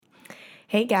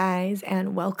Hey guys,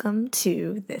 and welcome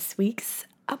to this week's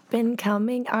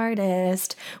up-and-coming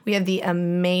artist. We have the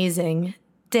amazing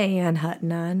Dayeanne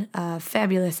Hutton on, a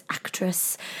fabulous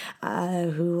actress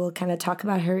who will kind of talk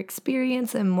about her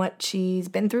experience and what she's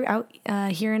been through out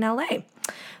here in LA.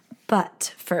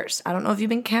 But first, I don't know if you've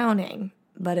been counting,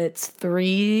 but it's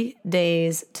 3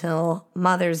 days till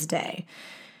Mother's Day.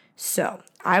 So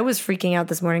I was freaking out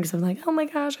this morning because I'm like, oh my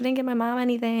gosh, I didn't get my mom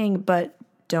anything, but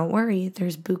don't worry,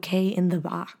 there's Bouquet in the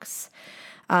Box.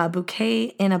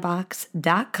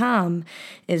 Bouquetinabox.com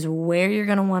is where you're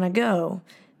going to want to go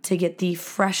to get the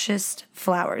freshest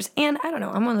flowers. And I don't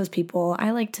know, I'm one of those people,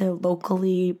 I like to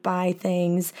locally buy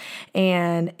things,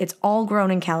 and it's all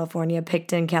grown in California,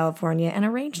 picked in California, and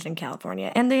arranged in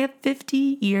California. And they have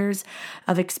 50 years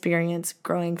of experience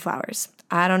growing flowers.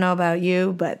 I don't know about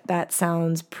you, but that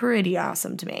sounds pretty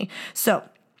awesome to me. So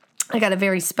I got a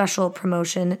very special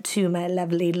promotion to my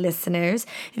lovely listeners.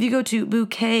 If you go to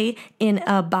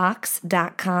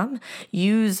bouquetinabox.com,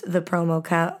 use the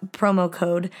promo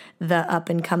code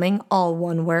TheUpAndComing, all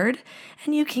one word,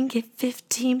 and you can get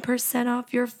 15%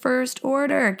 off your first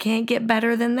order. Can't get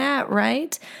better than that,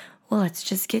 right? Well, let's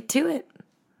just get to it.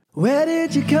 Where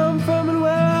did you come from and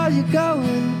where are you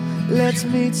going? Let's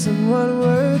meet someone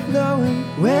worth knowing.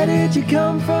 Where did you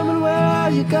come from and where are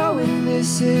you going?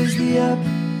 This is the Up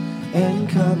and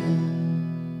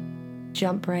Coming.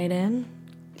 Jump right in.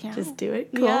 Yeah. Just do it.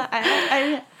 Cool.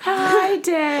 Yeah. Hi,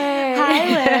 Day.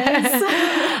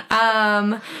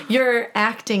 Hi, Liz. Your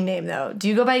acting name, though. Do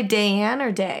you go by Dayeanne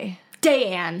or Day?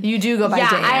 Dayeanne. You do go by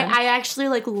Dayeanne. I actually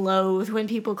loathe when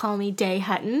people call me Day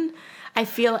Hutton. I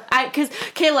feel,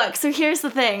 look, so here's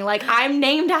the thing, I'm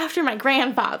named after my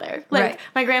grandfather. Right.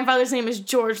 My grandfather's name is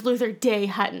George Luther Day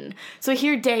Hutton. So I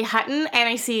hear Day Hutton, and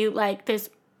I see, this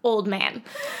old man.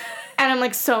 And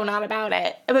I'm, so not about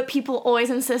it. But people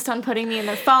always insist on putting me in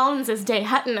their phones as Day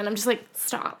Hutton, and I'm just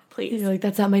stop, please. You're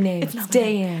that's not my name. It's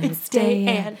Dayeanne. It's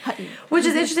Dayeanne Hutton. Which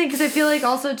is interesting, because I feel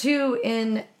also, too,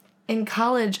 in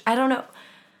college, I don't know,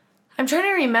 I'm trying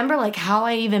to remember, how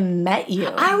I even met you.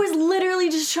 I was literally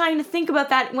just trying to think about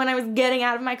that when I was getting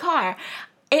out of my car.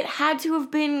 It had to have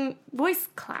been voice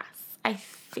class, I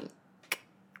think.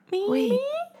 Maybe? Wait.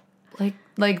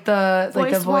 The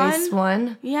voice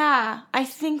one? Yeah, I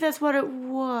think that's what it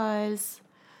was.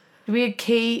 We had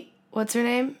Kate, what's her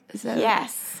name? Is that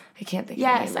Yes. I can't think of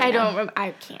her name right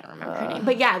I can't remember her name.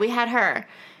 But yeah, we had her.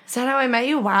 Is that how I met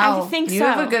you? Wow. I think so. You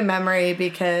have a good memory,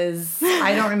 because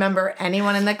I don't remember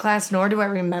anyone in that class, nor do I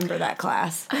remember that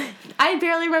class. I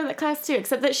barely remember that class, too,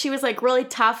 except that she was, really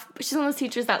tough. She's one of those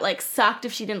teachers that, sucked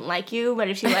if she didn't like you, but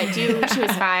if she liked you, she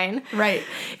was fine. Right.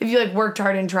 If you, worked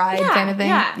hard and tried kind of thing.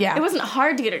 Yeah. It wasn't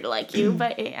hard to get her to like you,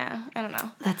 but, yeah, I don't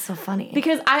know. That's so funny.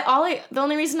 Because the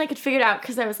only reason I could figure it out,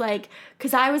 because I was,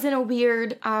 because I was in a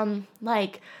weird,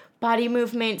 body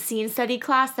movement scene study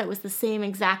class that was the same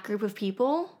exact group of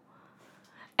people.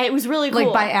 It was really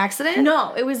cool. By accident?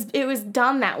 No, it was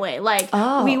done that way.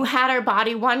 We had our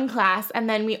body one class, and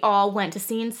then we all went to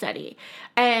scene study.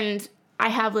 And I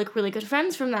have, really good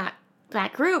friends from that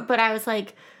group, but I was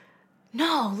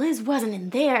no, Liz wasn't in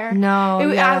there.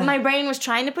 No, my brain was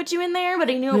trying to put you in there,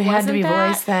 but I knew it wasn't that. It had to be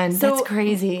voice then. So, that's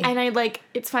crazy. And I,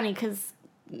 it's funny, because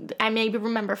I maybe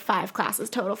remember 5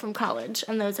 classes total from college,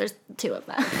 and those are 2 of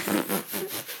them.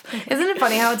 Isn't it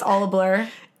funny how it's all a blur?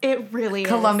 It really is.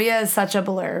 Columbia is such a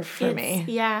blur for me.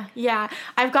 Yeah.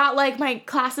 I've got, my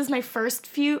classes, my first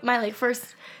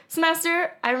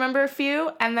semester, I remember a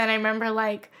few, and then I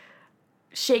remember,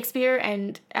 Shakespeare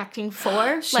and acting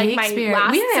 4. Shakespeare. My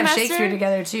last we didn't have semester. Shakespeare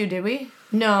together, too, did we?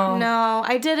 No. No,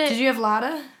 I didn't. Did you have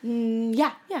Lotta?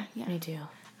 Yeah. Me too.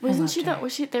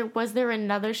 Was there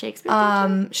another Shakespeare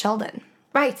teacher? Sheldon.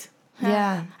 Right.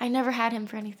 Yeah. I never had him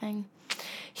for anything.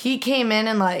 He came in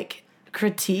and,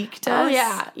 critiqued us. Oh,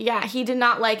 yeah. He did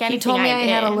not like anything. He told me I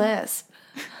had a lisp.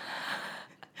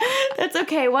 That's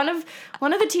okay. One of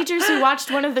the teachers who watched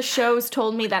one of the shows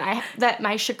told me that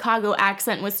my Chicago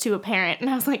accent was too apparent, and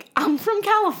I was like, I'm from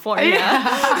California.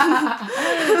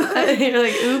 You're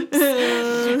oops.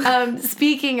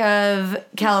 Speaking of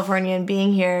California and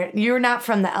being here, you're not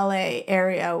from the LA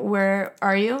area. Where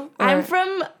are you? I'm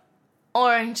from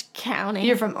Orange County.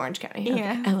 You're from Orange County. Okay.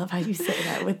 Yeah. I love how you say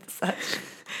that with such.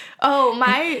 Oh,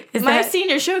 my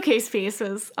senior showcase piece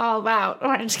was all about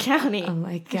Orange County. Oh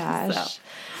my gosh.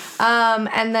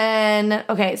 And then,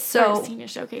 okay, so. Or senior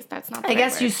showcase, that's not the I right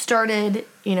guess word. you started,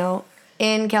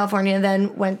 in California,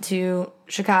 then went to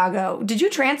Chicago. Did you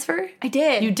transfer? I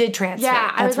did. You did transfer.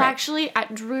 Yeah, I was right. actually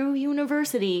at Drew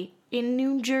University in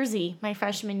New Jersey my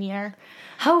freshman year.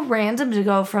 How random to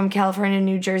go from California to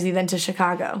New Jersey then to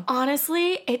Chicago.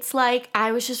 Honestly, it's like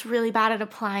I was just really bad at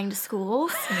applying to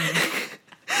schools.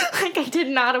 Like, I did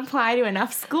not apply to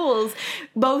enough schools,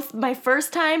 both my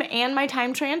first time and my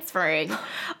time transferring.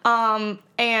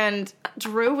 And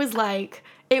Drew was like,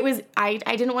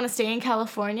 I didn't want to stay in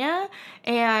California,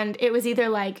 and it was either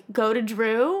like go to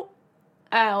Drew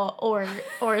or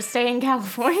stay in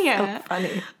California. So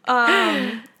funny.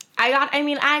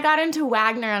 I got into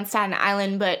Wagner on Staten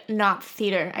Island, but not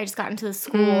theater. I just got into the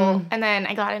school, and then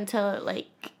I got into, like,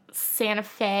 Santa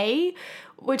Fe,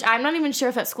 which I'm not even sure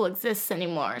if that school exists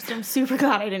anymore, so I'm super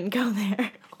glad I didn't go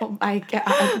there. Oh my God,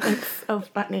 that's so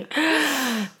funny.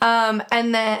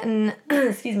 And then,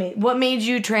 excuse me, what made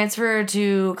you transfer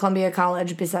to Columbia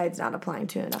College besides not applying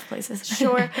to enough places?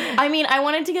 Sure. I mean, I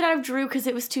wanted to get out of Drew because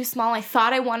it was too small. I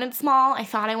thought I wanted small. I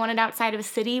thought I wanted outside of a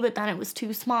city, but then it was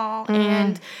too small.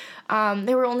 And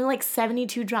there were only like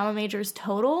 72 drama majors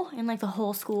total in like the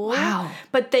whole school. Wow.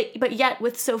 But yet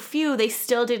with so few, they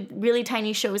still did really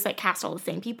tiny shows that cast all the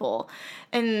same people.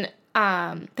 And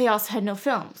they also had no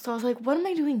film. So I was like, what am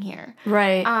I doing here?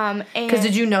 Right. Because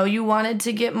did you know you wanted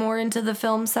to get more into the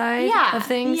film side of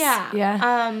things?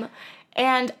 Yeah.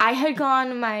 And I had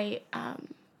gone my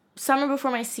summer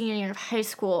before my senior year of high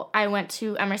school. I went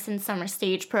to Emerson's summer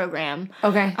stage program.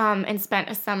 Okay. And spent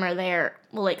a summer there,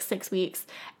 well, like 6 weeks.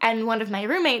 And one of my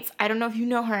roommates, I don't know if you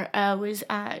know her, was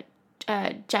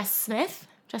Jessica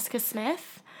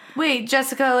Smith. Wait,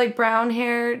 Jessica, like brown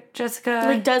hair, Jessica?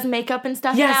 Like does makeup and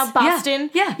stuff Yes, now, Boston.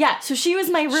 Yeah. So she was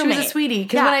my roommate. She was a sweetie.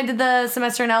 Because when I did the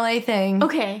semester in LA thing,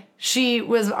 she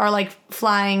was our like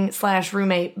flying /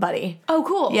 roommate buddy. Oh,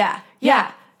 cool. Yeah.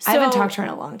 So I haven't talked to her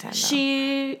in a long time, though.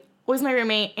 She was my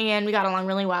roommate, and we got along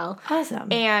really well. Awesome.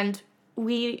 And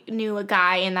we knew a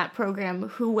guy in that program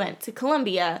who went to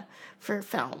Columbia for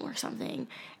film or something.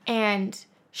 And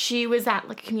she was at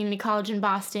like a community college in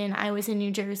Boston. I was in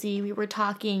New Jersey. We were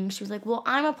talking. She was like, well,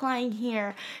 I'm applying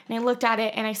here. And I looked at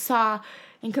it, and I saw,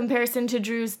 in comparison to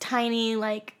Drew's tiny,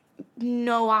 like,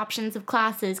 no options of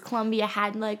classes, Columbia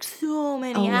had like so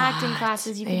many acting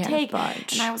classes you could take.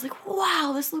 And I was like,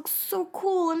 wow, this looks so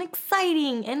cool and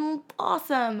exciting and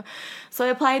awesome. So I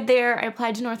applied there. I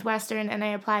applied to Northwestern, and I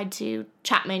applied to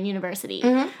Chapman University.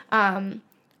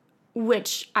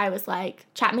 Which I was like,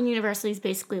 Chapman University is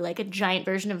basically like a giant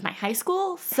version of my high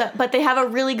school. So, but they have a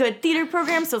really good theater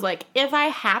program. So I was like, if I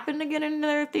happen to get into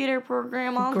their theater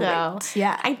program, I'll go.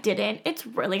 Yeah. I didn't. It's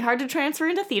really hard to transfer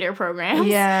into theater programs.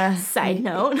 Yeah. Side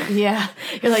note. Yeah.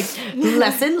 You're like,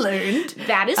 lesson learned.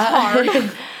 That is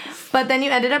hard. But then you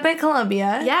ended up at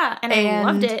Columbia. Yeah. And I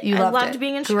loved it. I loved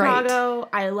being in Chicago.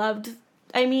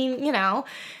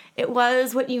 It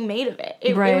was what you made of it.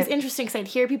 It was interesting because I'd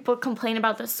hear people complain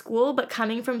about the school, but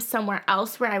coming from somewhere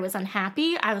else where I was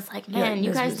unhappy, I was like, man,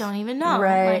 you guys don't even know.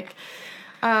 Right. Like,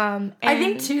 I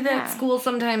think, too, that school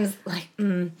sometimes, like,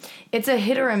 it's a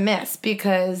hit or a miss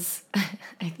because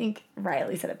I think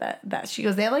Riley said it best. She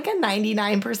goes, they have, like, a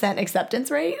 99%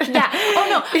 acceptance rate. Yeah. Oh,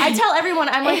 no. I tell everyone,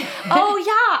 I'm like, oh,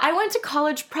 yeah, I went to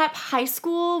college prep high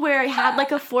school where I had,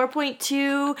 like, a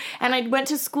 4.2, and I went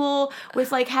to school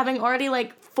with, like, having already,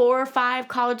 like, 4 or 5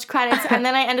 college credits, and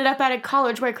then I ended up at a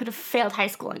college where I could have failed high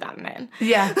school and gotten in.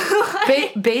 Yeah.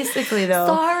 Basically, though.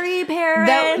 Sorry,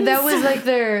 parents. That was, like,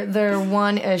 their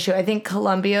one issue. I think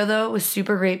Columbia, though, was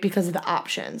super great because of the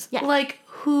options. Yeah. Like,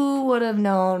 who would have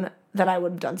known that I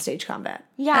would have done stage combat?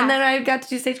 Yeah. And then I got to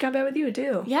do stage combat with you,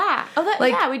 too. Yeah.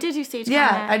 Oh, we did do stage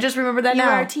combat. Yeah, I just remembered that now.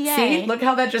 URTA. See? Look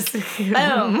how that just...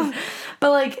 Boom.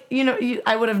 But, like,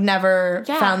 I would have never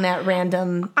found that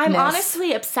random. I'm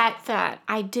honestly upset that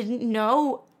I didn't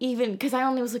know even, because I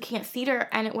only was looking at theater,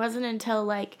 and it wasn't until,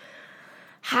 like,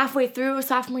 halfway through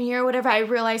sophomore year or whatever, I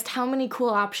realized how many cool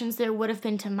options there would have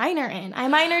been to minor in. I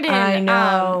minored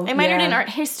in, in art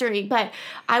history, but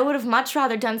I would have much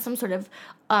rather done some sort of,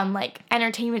 like,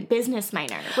 entertainment business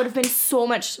minor. It would have been so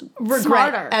much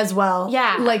smarter. As well.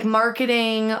 Yeah. Like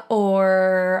marketing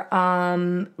or,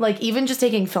 like, even just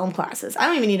taking film classes. I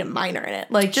don't even need a minor in it.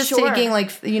 Like, just taking,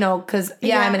 like, because,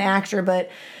 I'm an actor,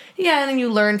 but... Yeah, and then you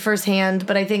learn firsthand,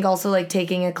 but I think also, like,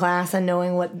 taking a class and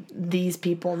knowing what these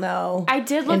people know. I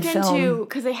did look into,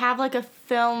 because they have, like, a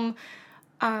film,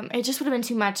 it just would have been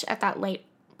too much at that late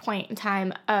point in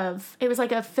time it was,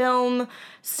 like, a film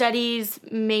studies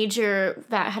major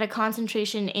that had a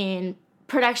concentration in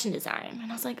production design.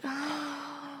 And I was like, oh,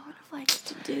 I would have liked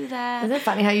to do that. Isn't it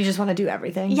funny how you just want to do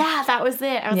everything? Yeah, that was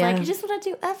it. I was like, I just want to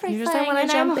do everything. You just don't want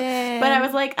to jump in. But I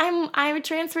was like, I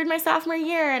transferred my sophomore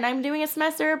year, and I'm doing a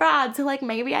semester abroad, so, like,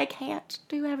 maybe I can't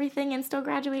do everything and still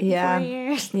graduate in 4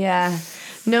 years. Yeah.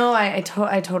 No, I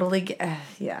totally get,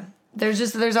 yeah.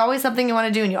 There's always something you want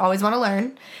to do, and you always want to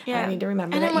learn. Yeah. And I need to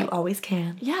remember that you always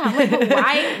can. Yeah, I'm like, but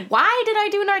why did I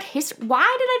do an art history?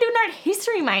 Why did I do an art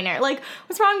history minor? Like,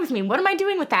 what's wrong with me? What am I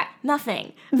doing with that?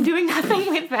 Nothing. I'm doing nothing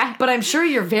with that. But I'm sure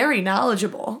you're very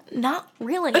knowledgeable. Not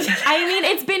really. I mean,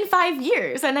 it's been 5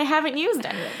 years, and I haven't used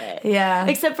any of it. Yeah.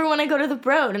 Except for when I go to the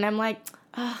Broad, and I'm like,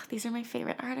 oh, these are my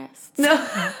favorite artists. No.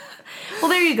 Well,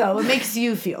 there you go. It makes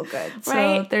you feel good. So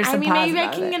right? there's some maybe I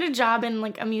positive can of it. get a job in,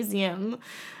 like, a museum.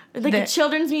 Like a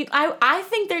children's museum. I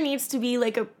think there needs to be,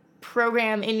 like, a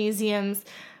program in museums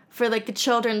for, like, the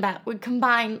children that would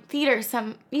combine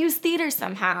use theater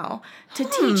somehow to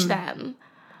teach them.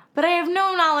 But I have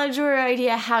no knowledge or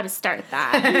idea how to start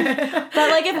that. But,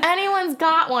 like, if anyone's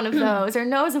got one of those or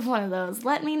knows of one of those,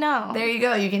 let me know. There you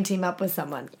go. You can team up with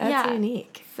someone. That's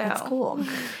unique. So. That's cool.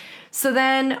 So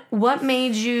then, what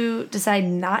made you decide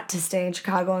not to stay in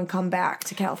Chicago and come back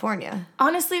to California?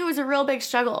 Honestly, it was a real big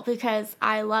struggle because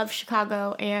I love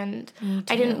Chicago and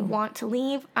I didn't want to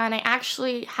leave. And I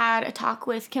actually had a talk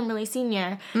with Kimberly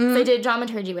Sr. So I did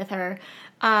dramaturgy with her.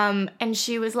 And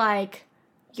she was like,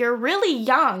 you're really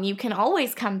young. You can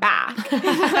always come back. I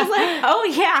was like, oh,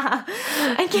 yeah,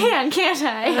 I can, can't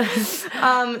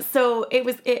I? So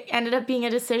it ended up being a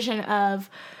decision of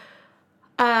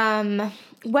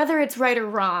whether it's right or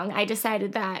wrong. I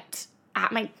decided that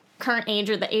at my current age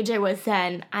or the age I was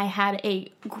then, I had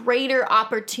a greater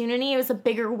opportunity. It was a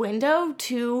bigger window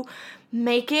to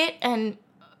make it and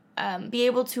be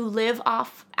able to live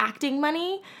off acting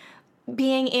money.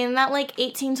 Being in that, like,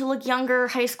 18 to look younger,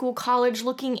 high school, college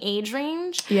looking age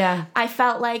range. Yeah. I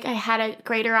felt like I had a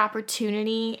greater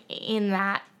opportunity in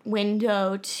that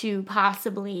window to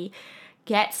possibly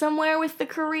get somewhere with the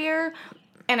career.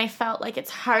 And I felt like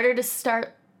it's harder to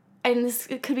start, and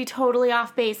it could be totally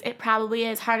off base. It probably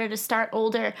is harder to start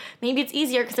older. Maybe it's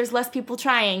easier because there's less people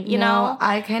trying, you know?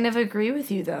 I kind of agree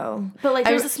with you, though. But, like,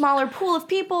 there's a smaller pool of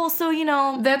people, so, you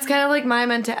know. That's kind of like my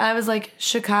mentality. I was like,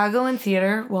 Chicago and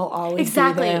theater will always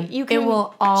be there. You can it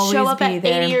will always show up be at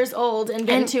there. 80 years old and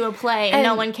get into a play and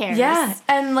no one cares. Yeah,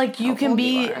 and, like, you can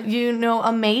be, you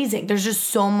amazing. There's just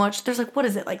so much. There's, like, what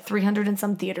is it, like 300 and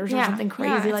some theaters or something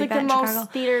crazy it's like that the in most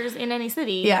Chicago? theaters in any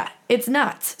city. Yeah, it's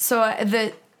nuts. So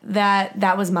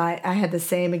that was I had the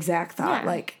same exact thought. Yeah.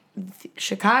 Like,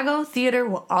 Chicago theater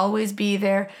will always be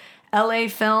there. LA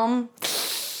film,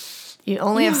 you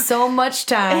only have so much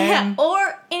time. Yeah.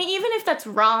 And even if that's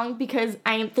wrong, because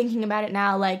I am thinking about it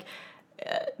now, like,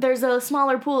 there's a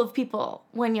smaller pool of people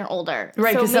when you're older.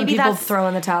 Right, because some people throw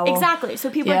in the towel. Exactly. So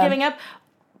people are giving up.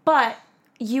 But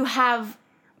you have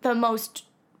the most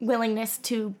willingness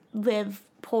to live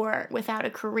poor without a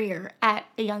career at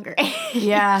a younger age.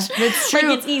 Yeah, that's true.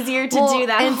 Like, it's easier to do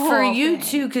that. And for you thing.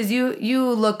 too, because you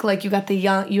look like you have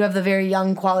the very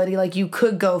young quality. Like, you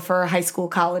could go for high school,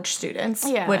 college students.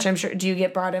 Yeah. Which I'm sure. Do you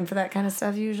get brought in for that kind of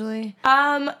stuff usually?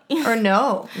 Or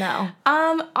no.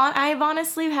 I've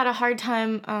honestly had a hard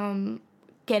time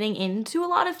getting into a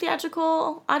lot of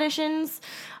theatrical auditions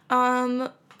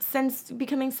since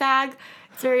becoming SAG.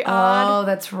 It's very odd. Oh,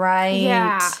 that's right.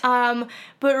 Yeah.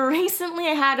 But recently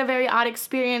I had a very odd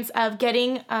experience of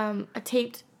getting a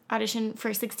taped audition for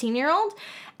a 16-year-old.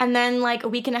 And then, like, a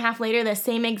week and a half later, the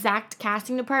same exact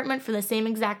casting department for the same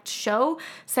exact show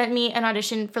sent me an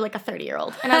audition for, like, a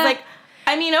 30-year-old. And I was like,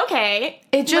 I mean, okay.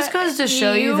 It just goes to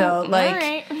show you, though, like,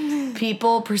 right.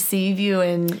 people perceive you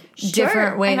in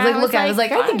different ways. And Like, I look, I was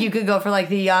like, like, I think you could go for, like,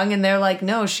 the young, and they're like,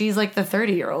 no, she's, like, the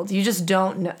 30-year-old. You just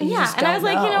don't know. And I was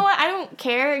like, you know what? I don't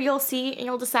care. You'll see, and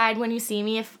you'll decide when you see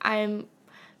me if I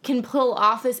can pull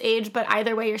off this age, but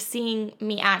either way, you're seeing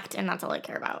me act, and that's all I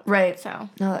care about. Right. So.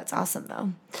 No, that's awesome,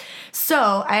 though.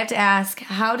 So, I have to ask,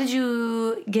 how did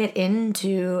you get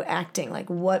into acting?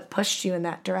 Like, what pushed you in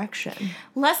that direction?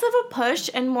 Less of a push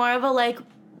and more of a, like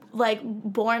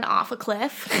born off a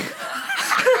cliff.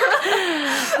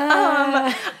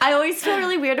 I always feel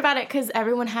really weird about it because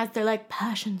everyone has their, like,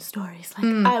 passion stories.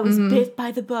 Like, I was bit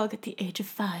by the bug at the age of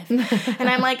 5. And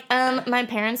I'm like, my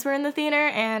parents were in the theater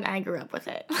and I grew up with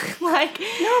it. Like,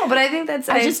 No, but I think that's...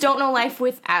 I just don't know life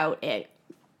without it.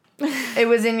 It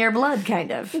was in your blood,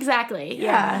 kind of. Exactly.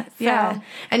 Yeah. So,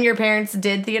 And your parents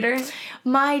did theater?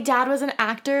 my dad was an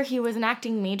actor. He was an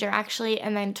acting major, actually,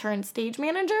 and then turned stage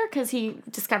manager because he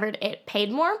discovered it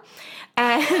paid more.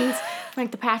 And,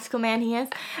 like, the practical man he is.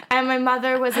 And my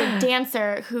mother was a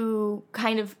dancer who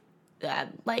kind of,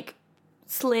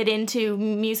 slid into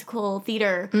musical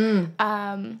theater.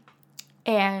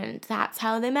 And that's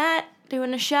how they met.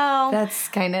 doing a show. That's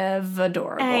kind of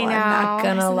adorable. I know. I'm not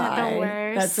gonna Isn't lie. that the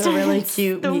worst? That's a really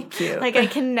cute meet cute. Like, I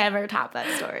can never top that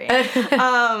story.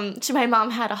 My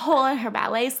mom had a hole in her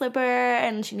ballet slipper,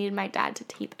 and she needed my dad to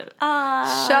tape it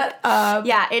up. Shut up.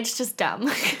 Yeah, it's just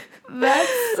dumb.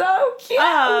 That's so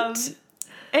cute.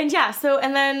 And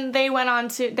then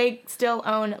they still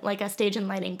own, like, a stage and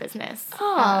lighting business.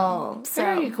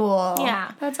 Very cool.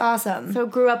 Yeah. That's awesome. So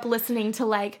grew up listening to,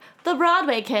 like, the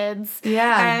Broadway kids.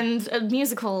 Yeah. And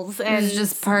musicals. And it's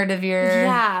just part of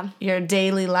your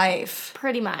daily life.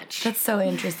 Pretty much. That's so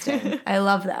interesting. I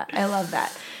love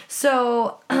that.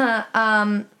 So,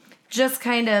 just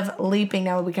kind of leaping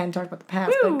now, we kind of talked about the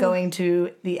past, but going to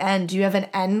the end, do you have an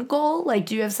end goal? Like,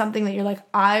 do you have something that you're like,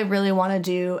 I really want to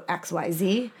do X, Y,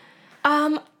 Z?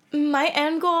 My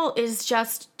end goal is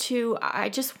I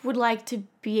just would like to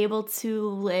be able to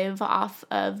live off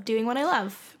of doing what I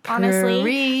love, honestly.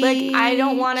 Preach. Like, I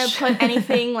don't want to put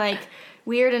anything, like,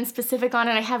 weird and specific on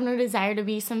it. I have no desire to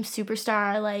be some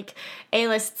superstar, like,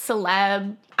 A-list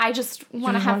celeb. I just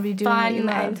want to have fun.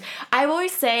 And I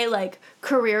always say, like,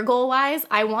 career goal-wise,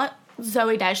 I want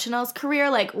Zooey Deschanel's career,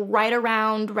 like,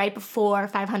 right before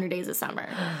 500 Days of Summer.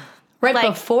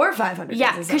 Before 500 Days of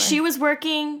Summer? Yeah, because she was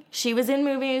working, she was in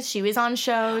movies, she was on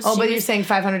shows. Oh, but you're saying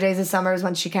 500 Days of Summer is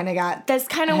when she kind of got That's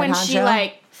kind of when she,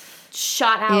 like,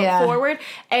 shot out forward.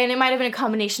 And it might have been a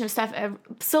combination of stuff.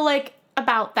 So, like,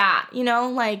 about that, you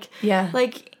know? Like,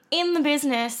 like, in the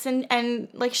business, and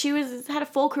like, she had a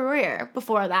full career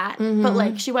before that, but,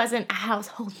 like, she wasn't a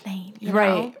household name, you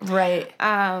know? Right.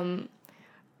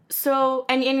 So,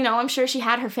 and you know, I'm sure she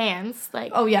had her fans,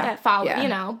 like, that followed, you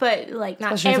know, but, like,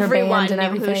 not especially everyone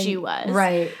knew who she was.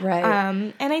 Right.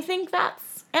 And I think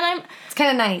it's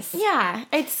kind of nice. Yeah,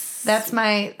 I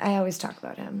always talk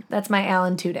about him. That's my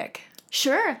Alan Tudyk.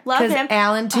 Sure, love him. Because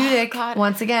Alan Tudyk,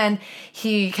 once again,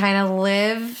 he kind of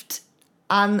lived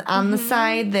on the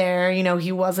side there. You know,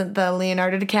 he wasn't the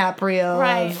Leonardo DiCaprio.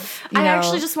 Right. I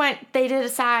actually just went, they did a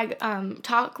SAG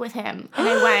talk with him, and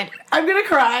I went. I'm going to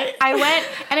cry. I went,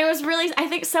 and it was really, I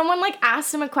think someone, like,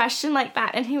 asked him a question like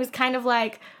that, and he was kind of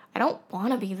like, I don't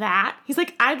want to be that. He's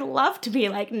like, I'd love to be,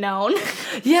 like, known.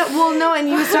 Yeah, well, no, and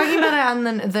he was talking about it on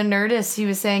the Nerdist. He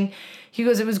was saying, he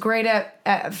goes, it was great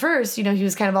at first, you know, he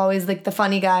was kind of always, like, the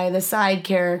funny guy, the side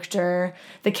character,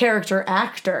 the character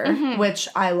actor, which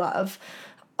I love.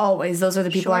 Always. Those are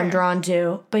the people I'm drawn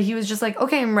to. But he was just like,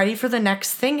 okay, I'm ready for the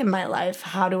next thing in my life.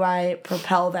 How do I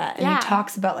propel that? And he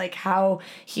talks about, like, how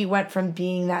he went from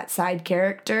being that side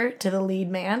character to the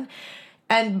lead man.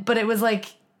 But it was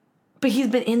like, but he's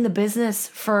been in the business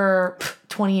for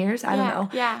 20 years. I don't know.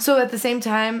 Yeah. So at the same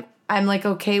time, I'm, like,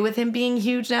 okay with him being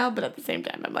huge now, but at the same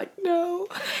time, I'm like, no.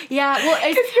 Yeah,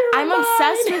 well, I'm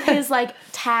obsessed with his, like,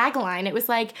 tagline. It was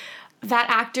like, that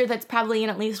actor that's probably in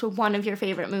at least one of your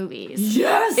favorite movies.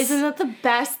 Yes! Isn't that the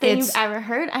best thing you've ever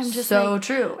heard? I'm just so like,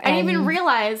 true. I didn't even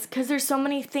realize, because there's so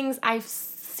many things I've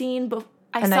seen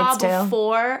I saw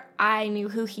before I knew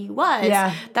who he was.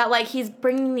 Yeah. That, like, he's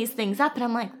bringing these things up, and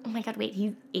I'm like, oh my god, wait,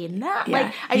 he's in that? Yeah.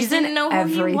 Like, I just didn't know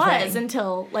who he was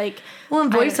until, like, well,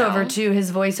 and voiceover, too.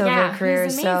 His voiceover career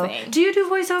is so... Do you do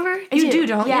voiceover? You do,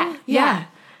 don't you? Yeah.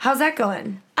 How's that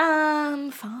going?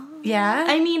 Fine. Yeah?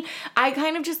 I mean, I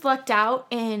kind of just lucked out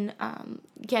in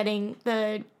getting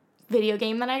the video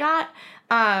game that I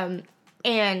got.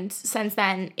 And since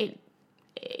then,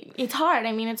 it's hard.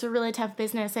 I mean, it's a really tough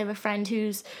business. I have a friend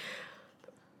who's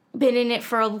been in it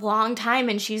for a long time,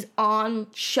 and she's on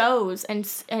shows, and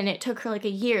it took her, like, a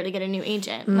year to get a new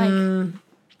agent.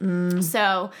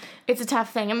 So it's a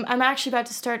tough thing. I'm actually about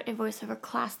to start a voiceover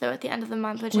class, though, at the end of the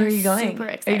month, which Where I'm are you going? super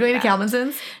excited Are you going about. to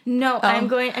Kalmanson's? No, I'm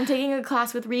taking a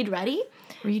class with Reed Reddy.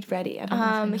 Reed Reddy. I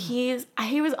don't know.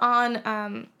 He was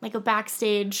on like, a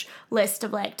backstage list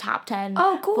of, like, top 10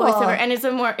 cool. voiceover, and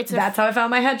That's how I found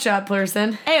my headshot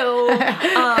person.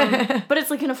 but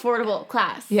it's, like, an affordable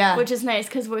class. Yeah. Which is nice,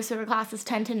 because voiceover classes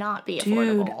tend to not be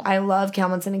affordable. Dude, I love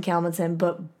Kalmanson,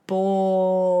 but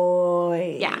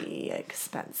boy,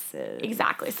 expensive.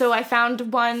 Exactly. So I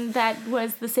found one that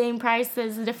was the same price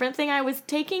as a different thing I was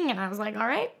taking, and I was like, all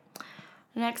right,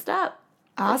 next up.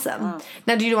 Awesome.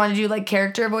 Now, do you want to do, like,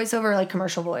 character voiceover or, like,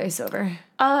 commercial voiceover?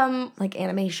 Like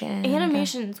animation.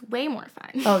 Animation's way more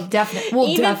fun. Oh, definitely.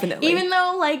 Well, definitely. Even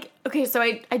though, like, okay, so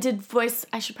I did voice,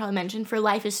 I should probably mention, for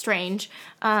Life is Strange,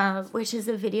 which is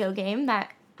a video game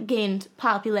that gained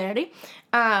popularity.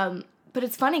 But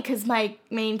it's funny because my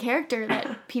main character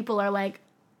that people are, like,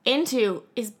 into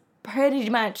is pretty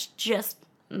much just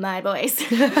my voice.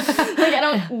 Like, I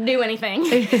don't do anything.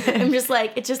 I'm just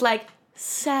like, it's just like,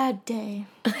 Sad day.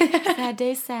 Sad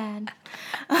day, sad.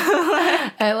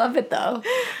 I love it, though.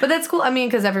 But that's cool. I mean,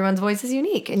 because everyone's voice is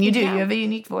unique. And you do. Yeah. You have a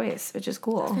unique voice, which is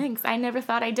cool. Thanks. I never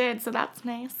thought I did, so that's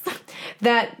nice.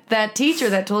 That teacher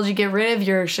that told you get rid of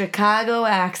your Chicago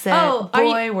accent,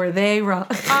 boy, were they wrong.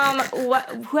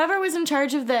 Whoever was in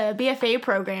charge of the BFA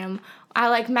program,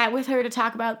 I met with her to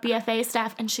talk about BFA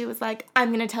stuff, and she was like, I'm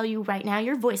going to tell you right now,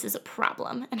 your voice is a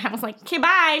problem. And I was like, okay,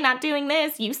 bye, not doing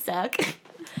this, you suck.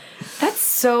 That's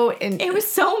so... It was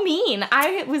so mean.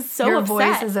 I was so your upset.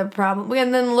 Your voice is a problem.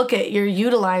 And then look at, you're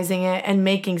utilizing it and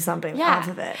making something out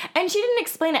of it. And she didn't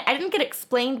explain it. I didn't get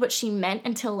explained what she meant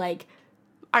until,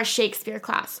 our Shakespeare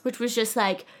class, which was just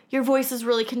your voice is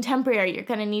really contemporary. You're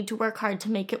going to need to work hard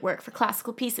to make it work for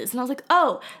classical pieces. And I was like,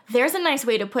 oh, there's a nice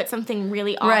way to put something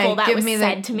really awful that was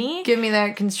said to me. Give me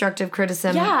that constructive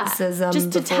criticism. Yeah,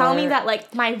 just to tell me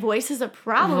that, my voice is a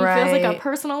problem. It feels like a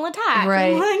personal attack.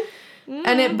 Right.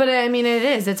 But I mean, it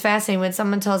is. It's fascinating when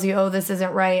someone tells you, oh, this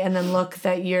isn't right, and then look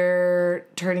that you're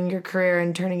turning your career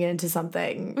and turning it into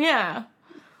something. Yeah.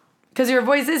 Because your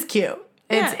voice is cute.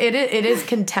 It is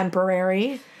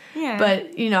contemporary. Yeah.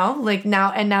 But,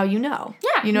 now you know.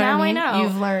 Yeah, you know now what I mean? know.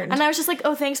 You've learned. And I was just like,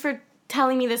 oh, thanks for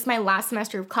telling me this my last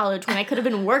semester of college when I could have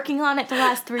been working on it the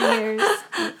last 3 years.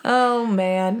 Oh,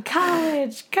 man.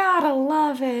 College. Gotta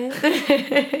love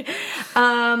it.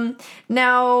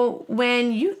 Now,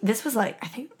 this was I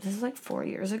think this was 4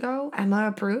 years ago, Emma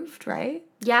approved, right?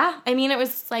 Yeah. I mean, it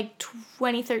was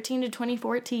 2013 to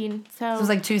 2014. So it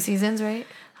was 2 seasons, right?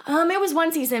 It was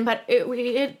 1 season, but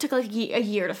it took a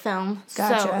year to film.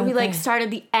 Gotcha. So we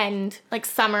started the end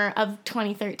summer of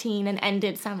 2013 and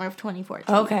ended summer of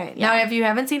 2014. Okay. Yeah. Now, if you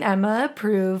haven't seen Emma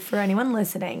Approved, for anyone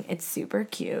listening, it's super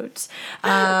cute.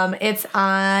 It's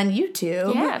on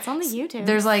YouTube. Yeah, it's on the YouTube.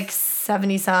 There's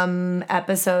 70 some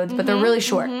episodes, but they're really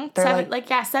short. Mm-hmm.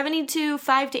 They're 72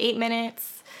 5 to 8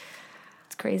 minutes.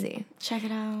 Crazy. Check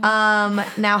it out.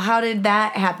 Now, how did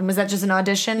that happen? Was that just an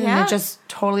audition and it just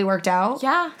totally worked out?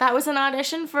 Yeah, that was an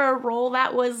audition for a role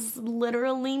that was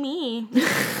literally me.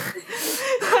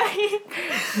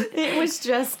 It was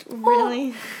just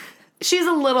really... She's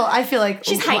a little, I feel like...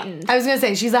 She's heightened. I was going to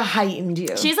say, she's a heightened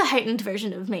you. She's a heightened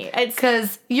version of me.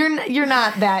 Because you're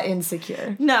not that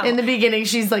insecure. No. In the beginning,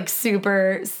 she's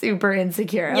super, super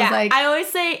insecure. Yeah, I always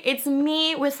say it's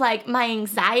me with my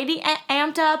anxiety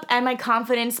amped up and my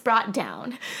confidence brought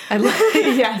down.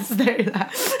 Yes,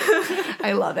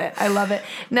 I love it. I love it.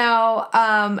 Now,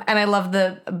 and I love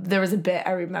there was a bit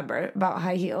I remember about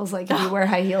high heels. If you wear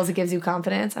high heels, it gives you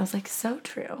confidence. I was like, so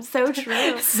true. So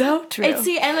true. So true. It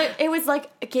was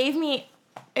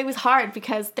it was hard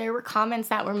because there were comments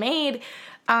that were made,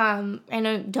 and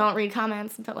I don't read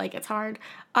comments, but it's hard,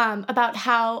 about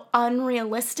how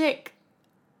unrealistic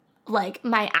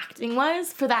my acting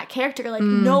was for that character.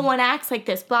 No one acts like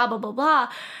this, blah, blah, blah, blah.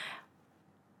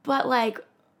 But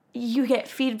you get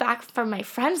feedback from my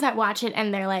friends that watch it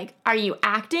and they're like, are you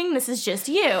acting? This is just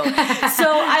you. So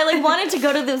I wanted to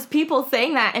go to those people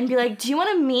saying that and be like, do you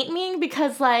want to meet me?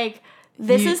 Because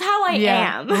this is how I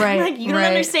am. Right. You don't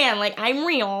understand. I'm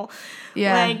real.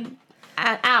 Yeah.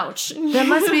 Ouch. That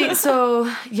must be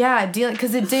so. Yeah,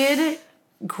 because it did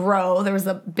grow. There was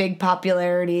a big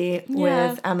popularity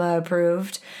with Emma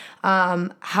Approved.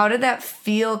 How did that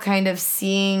feel? Kind of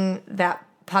seeing that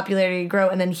popularity grow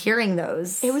and then hearing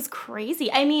those. It was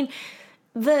crazy. I mean,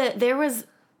 there was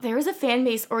a fan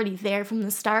base already there from the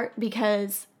start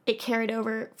because it carried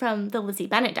over from the Lizzie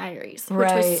Bennet Diaries,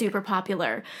 which was super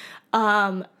popular.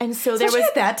 And so there was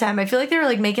at that time. I feel like they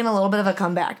were making a little bit of a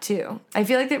comeback too. I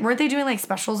feel like weren't they doing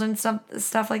specials and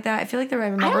stuff like that? I feel like I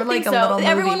remember I don't think a so. little movie.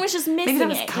 Everyone was just missing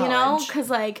it, college.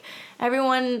 because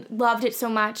everyone loved it so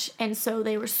much, and so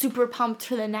they were super pumped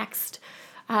for the next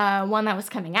one that was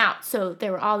coming out. So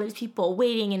there were all these people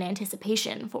waiting in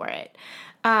anticipation for it.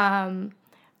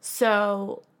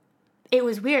 So it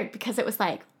was weird because it was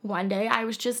one day I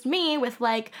was just me with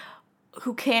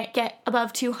who can't get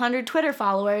above 200 Twitter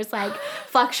followers,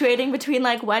 fluctuating between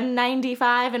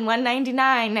 195 and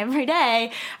 199 every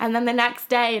day. And then the next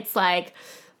day it's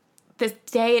this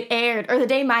day it aired, or the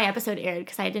day my episode aired,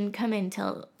 because I didn't come in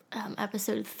till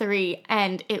episode 3,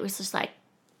 and it was just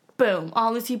boom,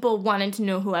 all these people wanted to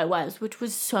know who I was, which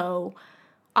was so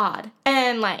odd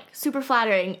and super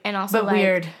flattering, and also but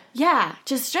weird. Yeah,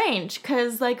 just strange,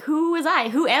 because who was I?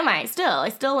 Who am I still? I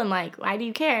still am why do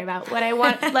you care about what I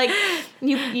want?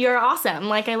 You're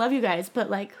awesome. I love you guys, but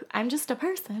I'm just a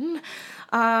person.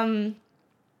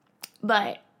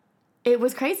 But it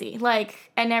was crazy.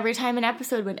 And every time an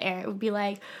episode would air, it would be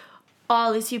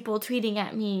all these people tweeting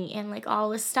at me and all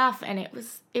this stuff, and it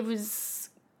was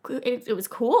it was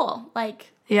cool.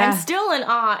 Like, Yeah. I'm still in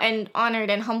awe and honored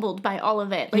and humbled by all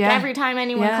of it. Like, every time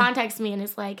anyone contacts me and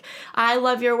is like, I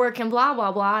love your work and blah,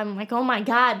 blah, blah, I'm like, oh my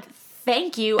God,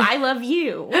 thank you. I love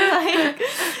you. Like,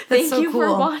 thank so you for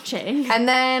cool. watching. And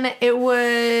then it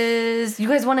was, you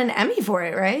guys won an Emmy for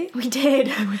it, right? We did.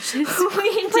 Which is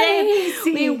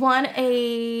crazy. We won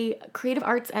a Creative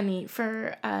Arts Emmy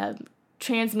for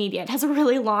transmedia. It has a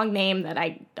really long name that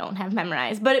I don't have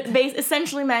memorized, but it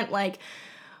essentially meant like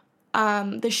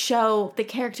the show, the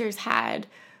characters had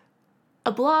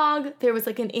a blog. There was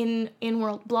like an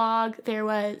in-world blog. There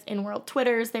was in-world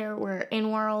Twitters. There were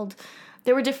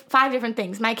 5 different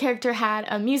things. My character had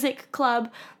a music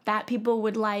club that people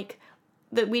would like,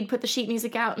 that we'd put the sheet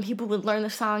music out and people would learn the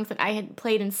songs that I had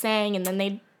played and sang, and then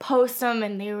they'd post them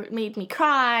and they made me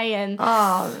cry and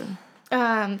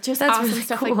just that's awesome really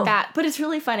stuff cool. like that. But it's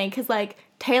really funny because like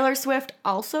Taylor Swift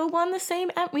also won the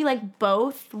same. We like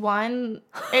both won.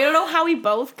 I don't know how we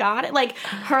both got it. Like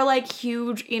her like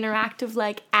huge interactive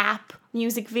like app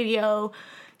music video.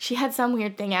 She had some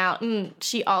weird thing out, and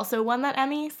she also won that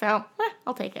Emmy, so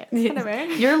I'll take it. Whatever.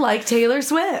 You're like Taylor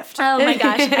Swift. Oh my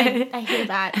gosh, I hear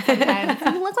that sometimes.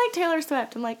 You look like Taylor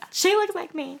Swift. I'm like, she looks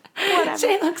like me. Whatever.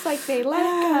 She looks like me. Let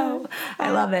it go. I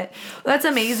love it. Well, that's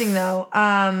amazing, though.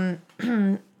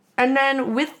 And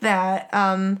then with that,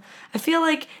 I feel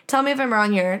like, tell me if I'm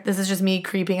wrong here, this is just me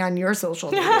creeping on your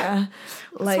social media.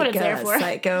 Like what it's there for.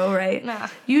 Psycho, right? Nah.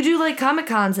 You do like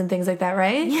Comic-Cons and things like that,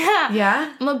 right? Yeah.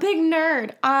 Yeah? I'm a big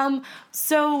nerd.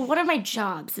 So one of my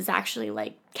jobs is actually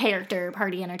like character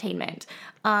party entertainment.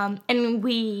 And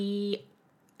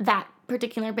that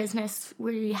particular business,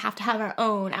 we have to have our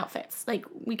own outfits. Like,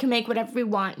 we can make whatever we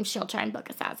want, and she'll try and book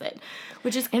us as it,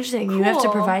 which is Interesting. cool. You have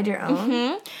to provide your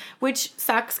own? Which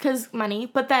sucks because money,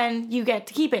 but then you get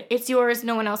to keep it. It's yours.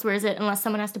 No one else wears it unless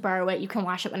someone has to borrow it. You can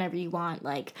wash it whenever you want.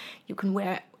 Like, you can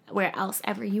wear it where else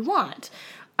ever you want.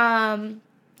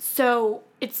 So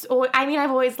it's, I mean,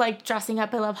 I've always liked dressing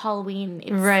up. I love Halloween.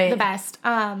 It's the best.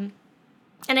 And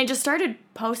I just started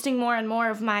posting more and more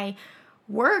of my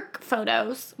work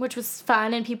photos, which was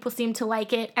fun, and people seemed to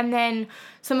like it. And then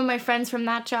some of my friends from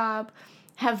that job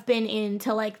have been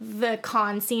into like the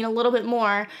con scene a little bit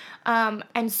more,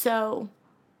 and so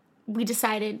we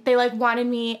decided, they like wanted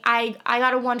me, I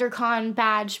got a WonderCon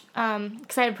badge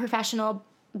because I had a professional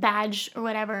badge or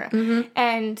whatever,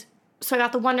 and so I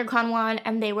got the WonderCon one,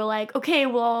 and they were like, okay,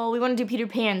 well, we want to do Peter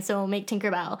Pan, so make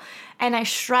Tinkerbell. And I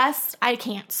stressed, I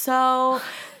can't sew.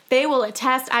 They will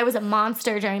attest, I was a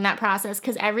monster during that process,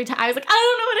 because every time I was like, I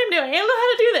don't know what I'm doing. I don't know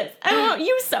how to do this. I don't know.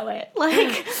 You sew it.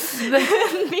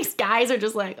 Like, these guys are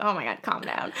just like, oh my God, calm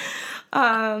down.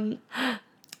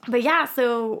 But yeah,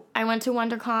 so I went to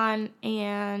WonderCon,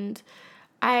 and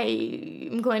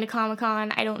I'm going to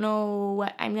Comic-Con. I don't know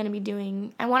what I'm going to be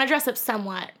doing. I want to dress up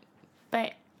somewhat,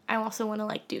 but I also want to,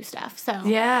 like, do stuff, so.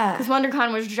 Yeah. Because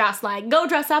WonderCon was just, like, go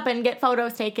dress up and get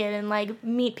photos taken and, like,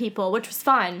 meet people, which was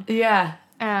fun. Yeah.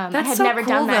 I had never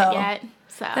done that yet,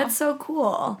 so. That's so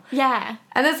cool. Yeah.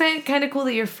 And that's kind of cool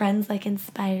that your friends, like,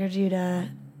 inspired you to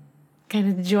kind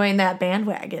of join that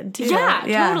bandwagon, too. Yeah,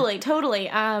 totally.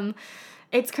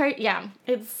 It's crazy. Yeah,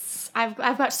 I've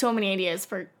got so many ideas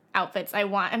for outfits I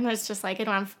want, and it's just like,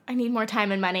 I need more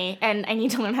time and money, and I need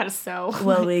to learn how to sew.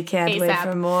 Well, we can't wait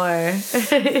for more.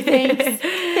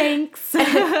 Thanks.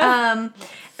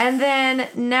 And then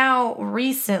now,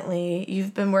 recently,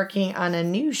 you've been working on a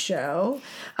new show,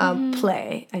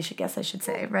 play, I should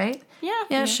say, right?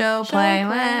 Yeah. Show, play.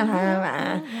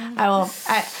 I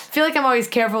feel like I'm always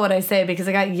careful what I say, because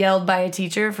I got yelled by a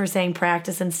teacher for saying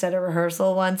practice instead of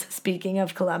rehearsal once. Speaking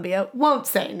of Columbia, won't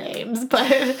say names,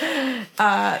 but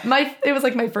it was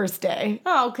like my first day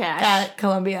at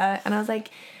Columbia, and I was like,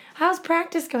 how's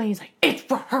practice going? He's like, it's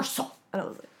rehearsal. And I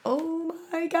was like, oh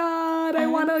my God, I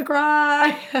want to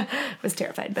cry. I was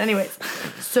terrified. But anyways,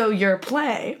 so your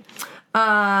play,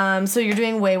 so you're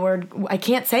doing Wayward, I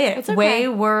can't say it. It's okay.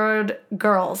 Wayward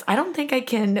Girls. I don't think I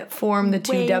can form the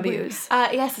two W's.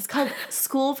 Yes, it's called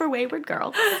School for Wayward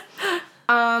Girls.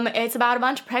 It's about a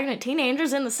bunch of pregnant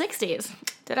teenagers in the 60s.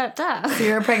 Da-da-da. So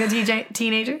you're a pregnant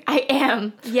teenager? I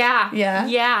am. Yeah. Yeah?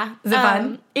 Yeah. Is it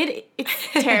fun? It's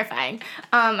terrifying.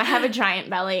 I have a giant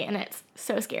belly, and it's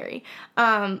so scary.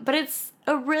 But it's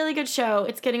a really good show.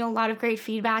 It's getting a lot of great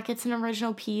feedback. It's an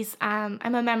original piece. I'm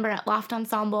a member at Loft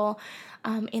Ensemble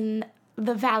in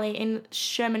the Valley in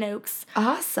Sherman Oaks.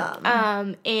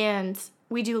 Awesome. And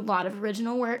we do a lot of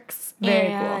original works. Very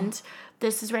cool.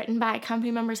 This is written by a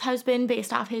company member's husband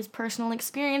based off his personal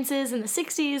experiences in the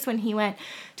 60s when he went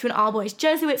to an all-boys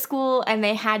Jesuit school, and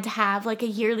they had to have, like, a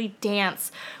yearly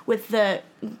dance with the,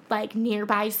 like,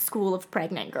 nearby school of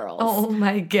pregnant girls. Oh,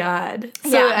 my God.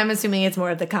 So I'm assuming it's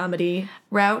more of the comedy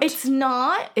route? It's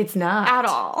not. It's not. At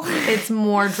all. It's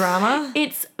more drama?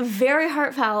 It's very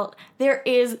heartfelt. There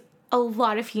is a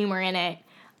lot of humor in it.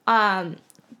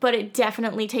 But it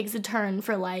definitely takes a turn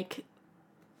for, like,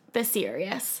 the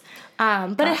serious.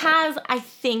 But it has, I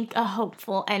think, a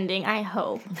hopeful ending, I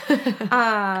hope.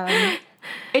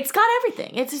 It's got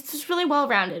everything. It's just really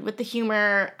well-rounded with the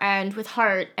humor and with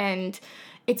heart, and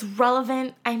it's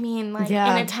relevant. I mean, like, in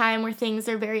a time where things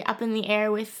are very up in the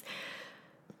air with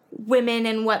women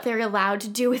and what they're allowed to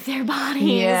do with their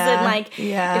bodies. And, like,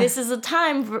 this is a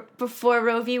time before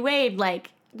Roe v. Wade,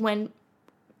 like, when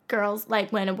girls,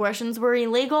 like, when abortions were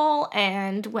illegal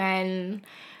and when,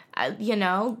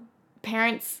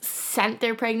 parents sent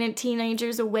their pregnant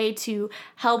teenagers away to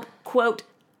help, quote,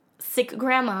 sick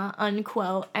grandma,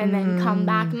 unquote, and then come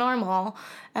back normal.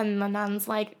 And the nuns,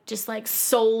 like, just, like,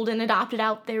 sold and adopted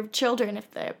out their children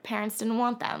if their parents didn't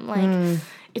want them. Like,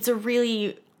 it's a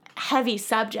really heavy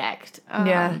subject.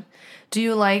 Do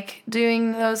you like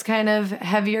doing those kind of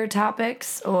heavier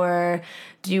topics, or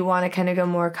do you want to kind of go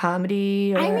more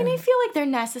comedy? Or? I mean, I feel like they're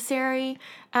necessary.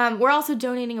 We're also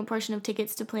donating a portion of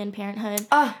tickets to Planned Parenthood.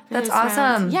 Oh, that's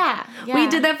awesome. Yeah. We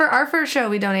did that for our first show.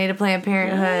 We donated to Planned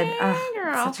Parenthood.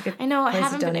 Girl. Such a good I know, I place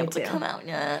haven't to been donate able to come out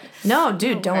yet. No,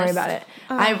 dude, don't worry about it.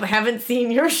 I haven't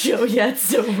seen your show yet,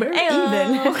 so we're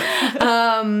even.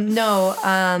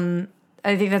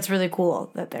 I think that's really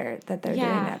cool that they're doing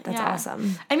that. That's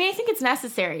awesome. I mean, I think it's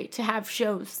necessary to have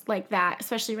shows like that,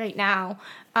 especially right now.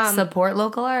 Support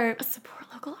local art. Support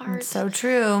local art. It's so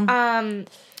true.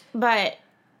 But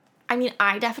I mean,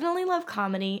 I definitely love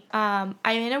comedy. I'm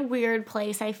in a weird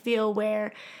place, I feel,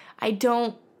 where I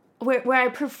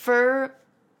prefer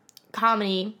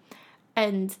comedy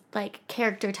and, like,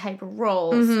 character type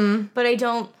roles, but I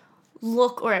don't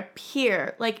look or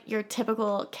appear like your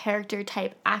typical character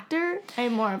type actor.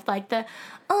 I'm more of, like, the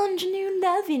ingenue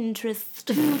love interest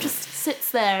who just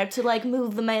sits there to, like,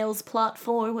 move the male's plot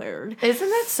forward. Isn't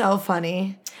that so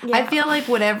funny? Yeah. I feel like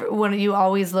what you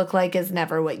always look like is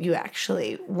never what you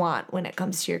actually want when it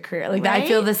comes to your career. Like, right? I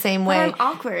feel the same way. But I'm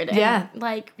awkward and,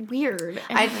 like, weird.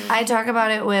 I talk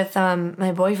about it with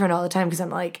my boyfriend all the time because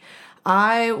I'm like,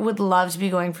 I would love to be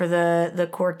going for the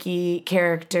quirky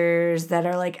characters that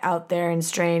are, like, out there and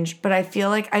strange, but I feel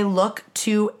like I look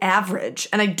too average,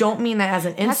 and I don't mean that as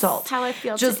an insult. That's how I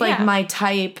feel. Just like my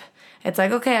type. It's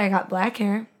like, okay, I got black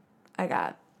hair, I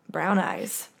got brown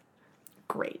eyes.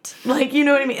 Great. Like, you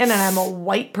know what I mean? And then I'm a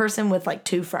white person with, like,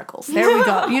 2 freckles. There we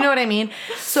go. You know what I mean?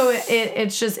 So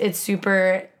it's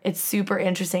super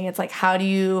interesting. It's like, how do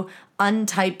you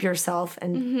untype yourself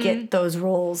and get those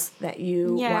roles that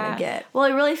you want to get? Well, I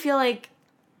really feel like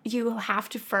you have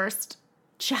to first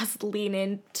just lean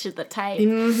into the type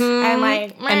and,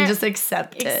 like, and just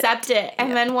accept it.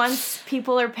 And then once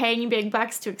people are paying you big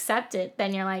bucks to accept it,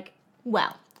 then you're like,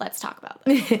 well, let's talk about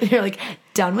this. You're like,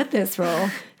 done with this role.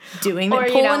 Doing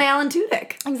that, pulling Alan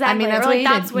Tudyk. Exactly. I mean, that's what he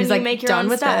did. When He's you like, make your done own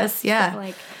with stuff. this. Yeah. So,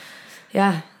 like,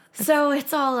 yeah. So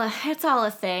it's all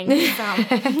a thing.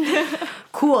 So.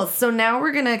 Cool. So now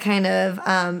we're gonna kind of.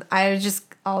 I just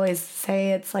always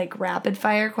say it's like rapid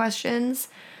fire questions,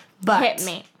 but hit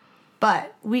me.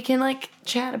 But we can, like,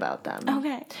 chat about them.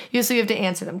 Okay. So you have to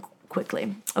answer them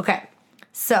quickly. Okay.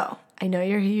 So I know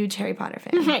you're a huge Harry Potter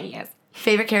fan. Yes.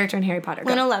 Favorite character in Harry Potter?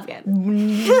 Luna Lovegood.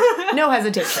 No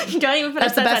hesitation. Don't even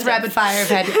finish That's the best rapid fire I've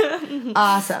had.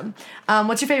 Awesome.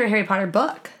 What's your favorite Harry Potter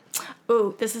book?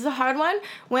 Ooh, this is a hard one.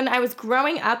 When I was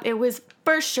growing up, it was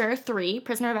for sure 3,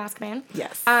 Prisoner of Azkaban.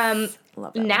 Yes.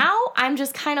 Love that now one. I'm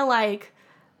just kind of like,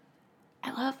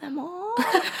 I love them all.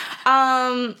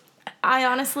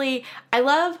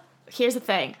 Here's the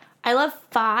thing. I love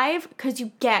 5 because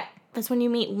that's when you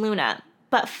meet Luna.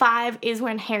 But 5 is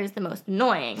when Harry's the most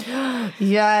annoying.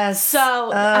 Yes. So,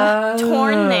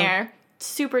 torn there.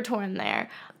 Super torn there.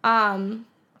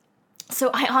 So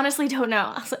I honestly don't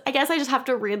know. I guess I just have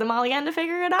to read them all again to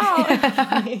figure it out.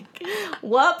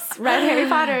 Whoops. Read Harry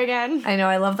Potter again. I know.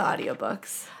 I love the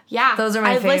audiobooks. Yeah. Those are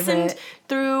my favorite.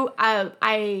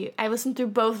 I listened through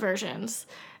both versions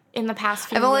in the past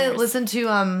few years. I've only listened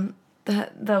to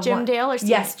the Jim one. Dale or Stephen?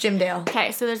 Yes, Jim Dale.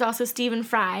 Okay, so there's also Stephen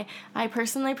Fry. I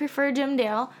personally prefer Jim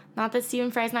Dale. Not that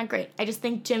Stephen Fry's not great. I just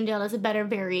think Jim Dale does a better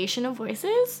variation of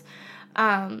voices.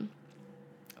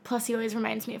 Plus, he always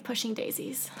reminds me of Pushing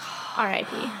Daisies.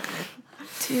 R.I.P.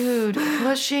 Dude,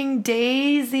 Pushing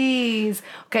Daisies.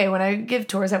 Okay, when I give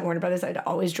tours at Warner Brothers, I'd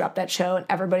always drop that show, and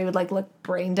everybody would like look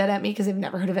brain dead at me because they've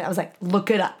never heard of it. I was like, look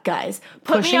it up, guys.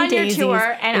 Put me on your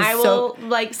tour, and I will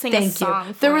like sing a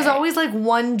song. There was always like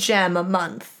one gem a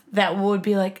month that would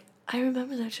be like, I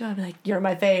remember that show. I'd be like, you're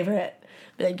my favorite.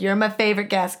 I'd be like, you're my favorite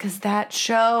guest, because that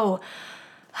show.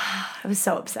 I was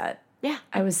so upset. Yeah.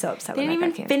 I was so upset they when didn't that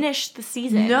even got finish the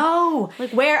season. No. Like,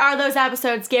 where are those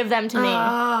episodes? Give them to me.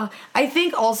 I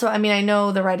think also, I mean, I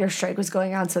know the writer's strike was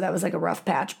going on, so that was like a rough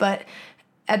patch, but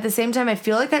at the same time, I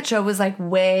feel like that show was like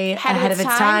way ahead of its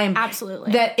time.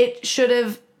 Absolutely. That it should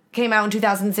have came out in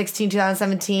 2016,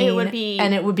 2017. It would be.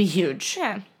 And it would be huge.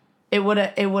 Yeah. It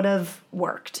would have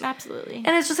worked. Absolutely. And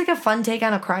it's just like a fun take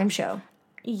on a crime show.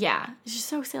 Yeah. It's just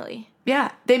so silly.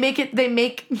 Yeah, they make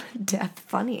death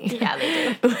funny. Yeah,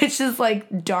 they do. Which is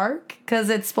like dark because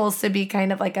it's supposed to be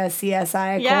kind of like a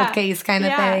CSI cold case kind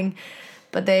of thing.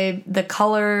 But the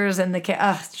colors and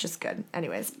it's just good.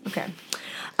 Anyways, okay.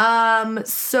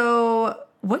 So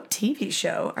what TV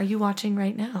show are you watching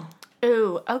right now?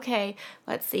 Ooh, okay.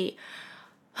 Let's see.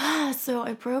 So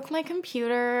I broke my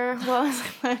computer. What was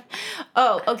it?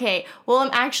 Oh, okay. Well, I'm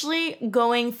actually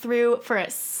going through for a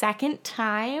second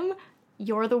time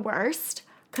You're the Worst,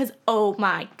 because oh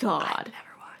my god. I've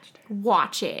never watched it.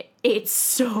 Watch it. It's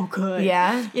so good.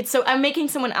 Yeah? I'm making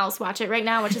someone else watch it right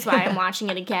now, which is why I'm watching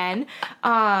it again.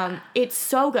 It's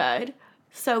so good.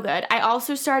 So good. I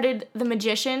also started The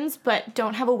Magicians, but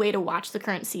don't have a way to watch the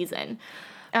current season.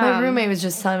 My roommate was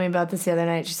just telling me about this the other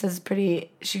night. She says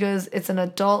she goes, it's an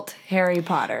adult Harry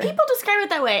Potter. People describe it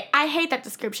that way. I hate that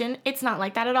description. It's not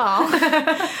like that at all.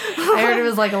 I heard it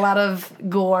was like a lot of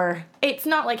gore. It's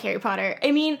not like Harry Potter.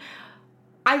 I mean,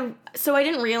 I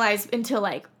didn't realize until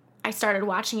like I started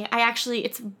watching it.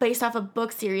 It's based off a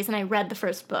book series, and I read the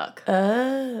first book.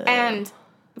 Oh. And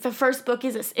the first book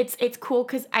it's cool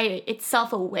because it's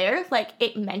self-aware. Like,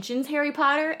 it mentions Harry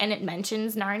Potter and it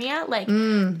mentions Narnia. Like,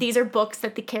 these are books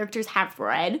that the characters have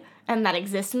read and that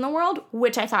exist in the world,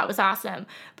 which I thought was awesome.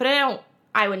 But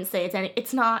I wouldn't say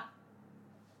it's not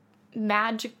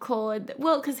magical.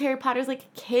 Well, because Harry Potter's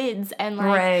like kids, and like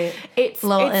right. It's a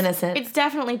little innocent. It's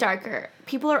definitely darker.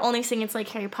 People are only saying it's like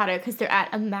Harry Potter because they're at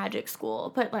a magic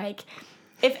school. But like,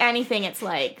 if anything, it's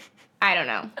like, I don't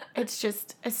know. It's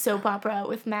just a soap opera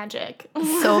with magic.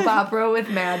 Soap opera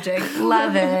with magic.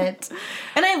 Love it.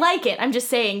 And I like it. I'm just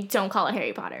saying, don't call it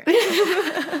Harry Potter.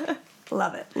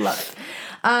 Love it. Love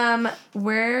it.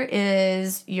 Where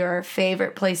is your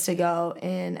favorite place to go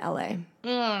in LA?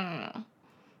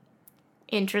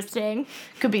 Interesting.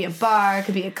 Could be a bar,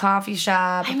 could be a coffee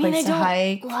shop, a place to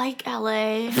hike. I don't like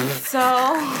LA, so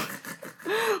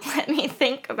let me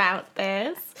think about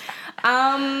this.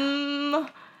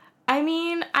 I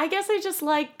mean, I guess I just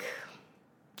like...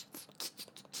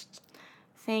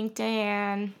 Think,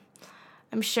 Dayeanne.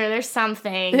 I'm sure there's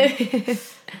something.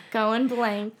 Going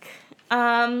blank.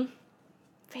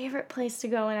 Favorite place to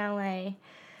go in LA?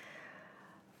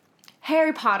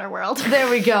 Harry Potter World. There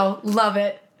we go. Love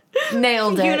it.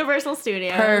 Nailed it. Universal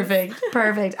Studios.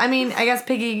 Perfect. I mean, I guess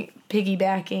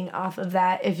piggybacking off of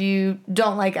that, if you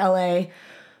don't like LA,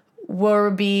 what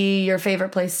would be your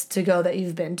favorite place to go that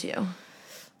you've been to?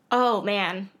 Oh,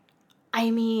 man.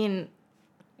 I mean,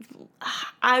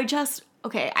 I just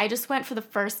went for the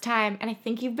first time, and I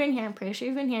think you've been here. I'm pretty sure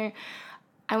you've been here.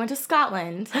 I went to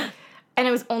Scotland, and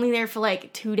I was only there for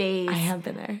like 2 days. I have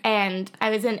been there. And I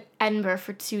was in Edinburgh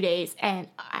for 2 days, and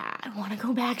I want to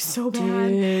go back so bad.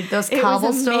 Dude, those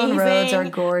cobblestone roads are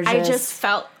gorgeous. I just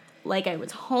felt like I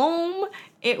was home.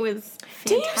 It was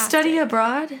fantastic. Did you study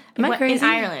abroad? Am I crazy?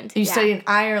 In Ireland. You studied in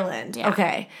Ireland. Yeah.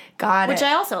 Okay, got it. Which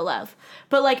I also love.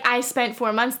 But, like, I spent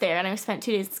 4 months there, and I spent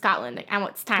 2 days in Scotland. Like,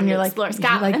 it's time to explore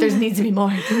Scotland. You're like, there needs to be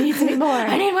more. There needs to be more.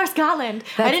 I need more Scotland.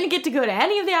 I didn't get to go to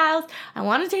any of the Isles. I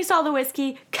want to taste all the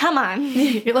whiskey. Come on.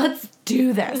 Let's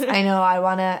do this. I know. I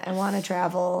wanna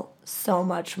travel so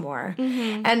much more.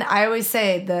 Mm-hmm. And I always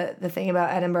say the thing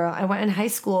about Edinburgh, I went in high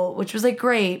school, which was, like,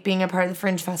 great being a part of the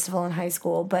Fringe Festival in high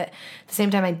school. But at the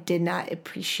same time, I did not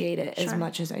appreciate it as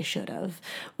much as I should have,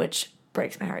 which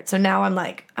breaks my heart. So now I'm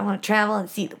like, I want to travel and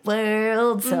see the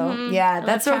world. So yeah,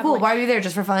 that's so cool. Why are you there?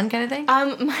 Just for fun kind of thing?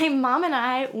 My mom and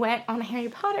I went on a Harry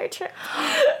Potter trip.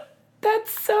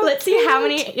 That's so Let's see how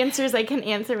many answers I can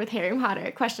answer with Harry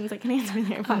Potter. Questions I can answer with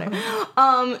Harry Potter.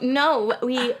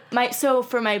 So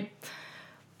for my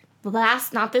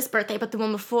last, not this birthday, but the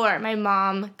one before, my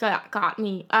mom got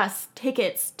us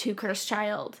tickets to Cursed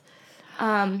Child.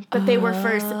 But they were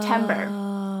for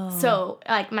September. So,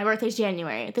 like, my birthday's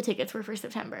January. The tickets were for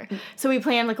September. So we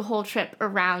planned, like, a whole trip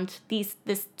around this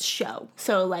show.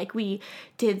 So, like, we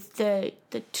did the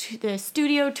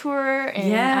studio tour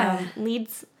in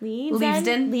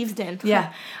Leavesden.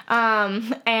 Yeah.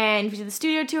 And we did the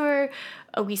studio tour.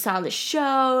 We saw the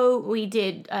show. We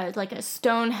did, like, a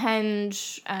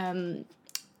Stonehenge,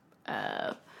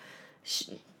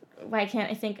 why can't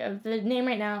I think of the name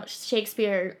right now?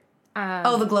 Shakespeare.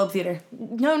 The Globe Theater.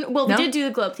 No, we did do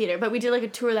the Globe Theater, but we did like a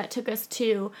tour that took us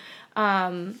to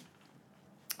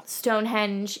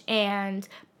Stonehenge and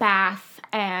Bath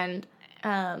and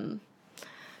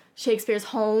Shakespeare's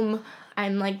home.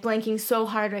 I'm like blanking so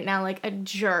hard right now, like a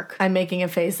jerk. I'm making a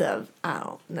face of,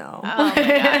 oh no. Oh my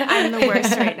God, I'm the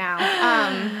worst right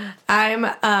now.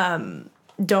 I'm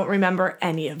don't remember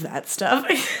any of that stuff.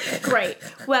 Great.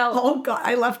 Well, oh God,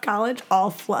 I left college all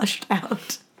flushed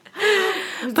out.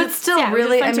 But still,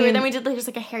 really, I mean, then we did like just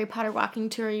like a Harry Potter walking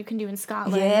tour you can do in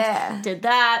Scotland. Yeah, did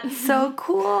that. So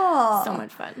cool. So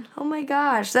much fun. Oh my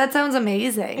gosh, that sounds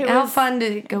amazing. How fun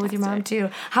did it go with your mom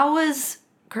too? How was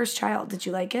Cursed Child? Did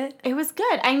you like it? It was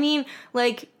good. I mean,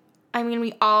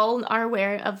 we all are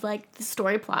aware of like the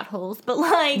story plot holes, but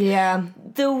like,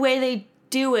 the way they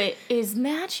do it is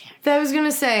magic. I was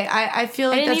gonna say, I feel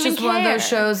like that's just one of those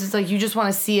shows. It's like you just want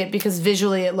to see it because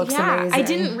visually it looks amazing. I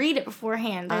didn't read it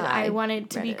beforehand. I wanted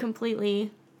to be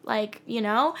completely like,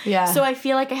 Yeah. So I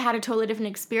feel like I had a totally different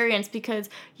experience because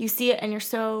you see it and you're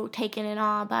so taken in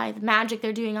awe by the magic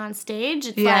they're doing on stage.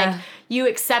 It's like you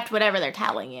accept whatever they're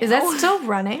telling you. Is that still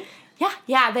running?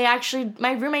 Yeah. They actually,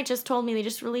 my roommate just told me they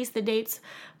just released the dates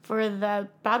for the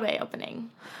Broadway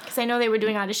opening. Because I know they were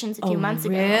doing auditions a few months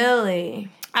ago. Really?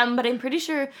 But I'm pretty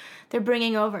sure they're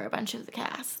bringing over a bunch of the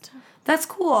cast. That's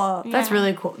cool. Yeah. That's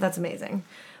really cool. That's amazing.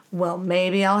 Well,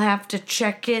 maybe I'll have to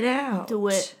check it out. Do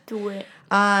it. Do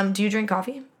you drink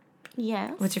coffee?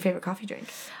 Yes. What's your favorite coffee drink?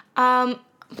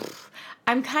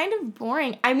 I'm kind of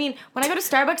boring. I mean, when I go to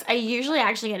Starbucks, I usually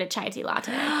actually get a chai tea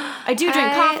latte. I do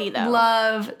drink coffee, though. I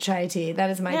love chai tea.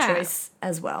 That is my choice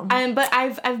as well. But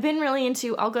I've been really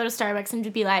into, I'll go to Starbucks and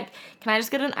just be like, can I just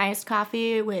get an iced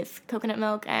coffee with coconut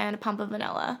milk and a pump of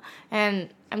vanilla? And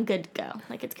I'm good to go.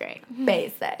 Like, it's great.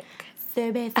 Basic.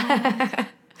 So basic.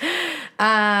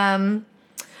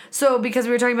 So, because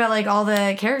we were talking about, like, all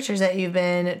the characters that you've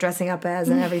been dressing up as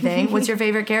and everything, what's your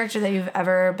favorite character that you've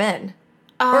ever been?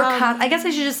 I guess I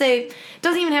should just say, it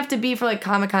doesn't even have to be for, like,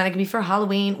 Comic-Con. It could be for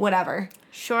Halloween, whatever.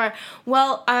 Sure.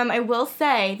 Well, I will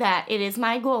say that it is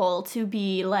my goal to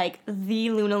be, like,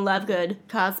 the Luna Lovegood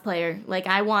cosplayer. Like,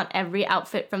 I want every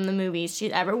outfit from the movies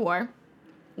she ever wore.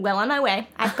 Well on my way.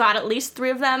 I've got at least 3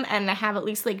 of them, and I have at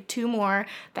least, like, 2 more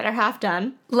that are half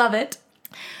done. Love it.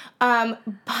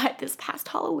 But this past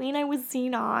Halloween, I was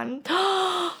Xenon.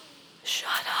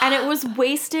 Shut up. And it was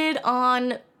wasted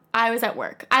on... I was at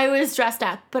work. I was dressed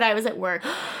up, but I was at work.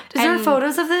 Is there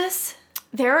photos of this?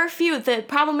 There are a few. The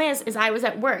problem is I was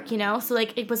at work, so,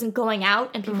 like, it wasn't going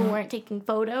out and people weren't taking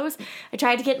photos. I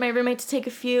tried to get my roommate to take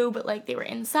a few, but, like, they were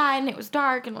inside and it was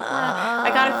dark and I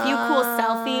got a few cool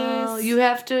selfies. You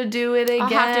have to do it again. I'll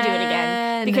have to do it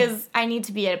again because I need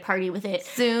to be at a party with it.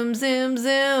 Zoom, zoom,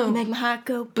 zoom. Make my heart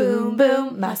go boom,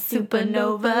 boom. My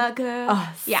supernova girl.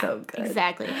 Oh, so good.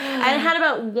 Exactly. And I had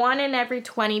about 1 in every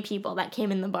 20 people that came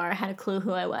in the bar had a clue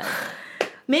who I was.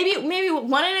 Maybe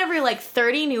 1 in every, like,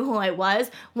 30 knew who I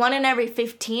was. 1 in every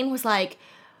 15 was like,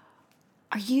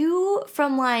 are you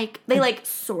from, like... They, like,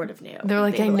 sort of knew. They're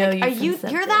like, I know you from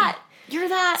something. You're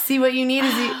that... See, what you need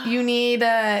is you need...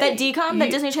 that DCOM, that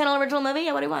Disney Channel original movie?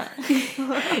 Yeah, what do you want?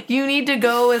 You need to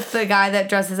go with the guy that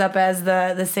dresses up as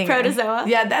the singer. Protozoa?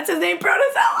 Yeah, that's his name,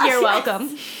 Protozoa. You're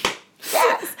welcome.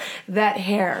 Yes. That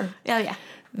hair. Oh, yeah.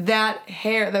 That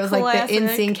hair, that was like the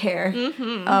NSYNC hair.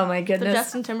 Mm-hmm. Oh my goodness. The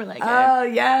Justin Timberlake hair. Oh,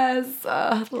 yes.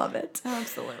 Love it.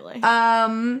 Absolutely.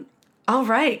 All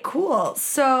right, cool.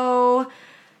 So,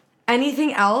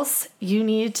 anything else you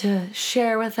need to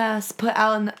share with us, put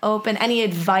out in the open? Any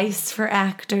advice for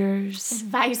actors?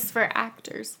 Advice for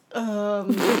actors.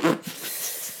 Can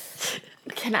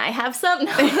I have some?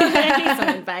 No, I need some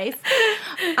advice.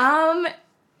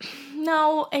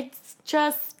 No, it's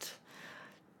just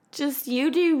you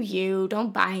do you.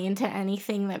 Don't buy into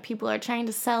anything that people are trying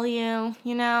to sell you,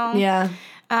 Yeah.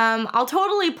 I'll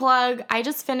totally plug, I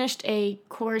just finished a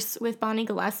course with Bonnie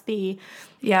Gillespie.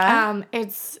 Yeah.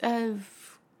 It's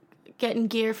getting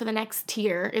gear for the next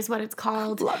tier is what it's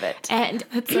called. Love it. And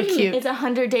it's so cute. It's a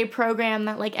 100-day program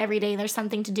that, like, every day there's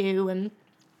something to do, and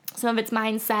some of it's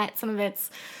mindset, some of it's,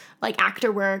 like,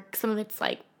 actor work, some of it's,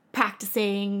 like,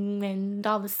 practicing and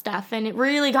all this stuff, and it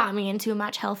really got me into a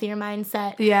much healthier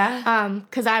mindset. Yeah.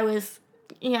 Because I was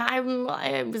Yeah,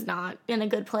 I was not in a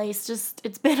good place. Just,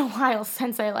 it's been a while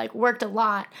since I, like, worked a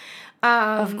lot.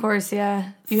 Of course,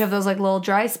 yeah. You have those, like, little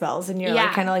dry spells, and you're,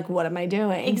 like, kind of like, what am I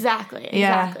doing? Exactly.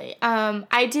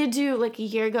 I did do, like, a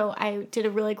year ago, I did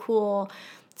a really cool...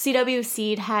 CW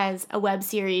Seed has a web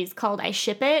series called I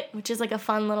Ship It, which is, like, a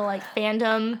fun little, like,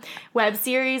 fandom web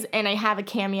series, and I have a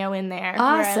cameo in there.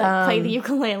 Awesome. Where I, like, play the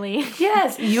ukulele.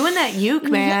 Yes, you and that uke,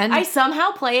 man. I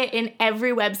somehow play it in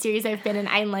every web series I've been in.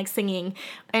 I'm, like, singing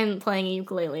and playing a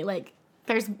ukulele. Like,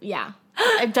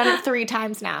 I've done it 3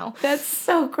 times now. That's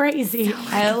so crazy. So,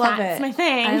 like, I love it. That's my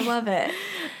thing. I love it.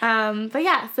 But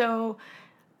yeah, so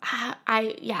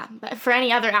but for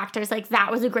any other actors, like,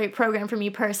 that was a great program for me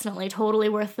personally. Totally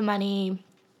worth the money.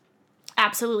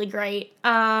 Absolutely great.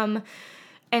 And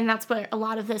that's where a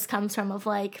lot of this comes from, of,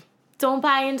 like, don't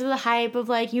buy into the hype of,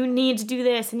 like, you need to do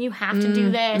this and you have to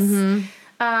do this.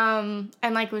 And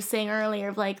like I was saying earlier,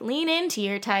 of, like, lean into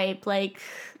your type, like,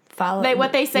 follow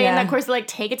what they say in that course, like,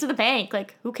 take it to the bank.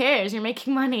 Like, who cares? You're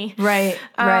making money. Right.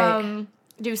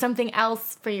 Do something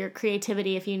else for your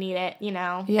creativity if you need it, you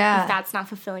know? Yeah. If that's not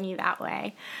fulfilling you that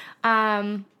way.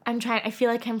 I feel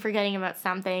like I'm forgetting about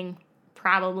something,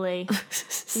 probably,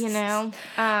 you know?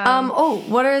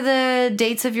 What are the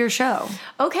dates of your show?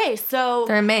 Okay, so...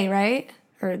 They're in May, right?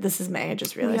 Or this is May, I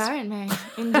just realized. We are in May,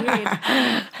 indeed.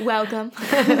 Welcome.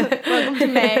 Welcome to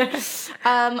May.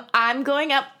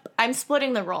 I'm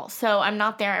splitting the role, so I'm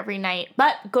not there every night.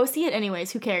 But go see it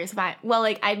anyways. Who cares?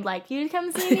 I'd like you to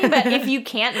come see me, but if you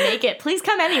can't make it, please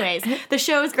come anyways. The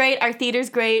show is great. Our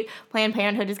theater's great. Planned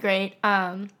Parenthood is great.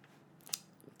 Come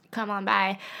on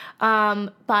by.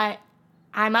 But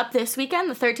I'm up this weekend,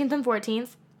 the 13th and 14th.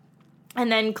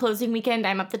 And then closing weekend,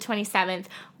 I'm up the 27th.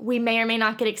 We may or may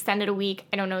not get extended a week.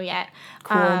 I don't know yet.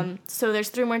 Cool. So there's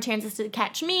 3 more chances to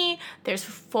catch me. There's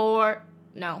 6,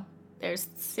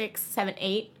 7,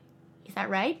 8. Is that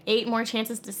right? 8 more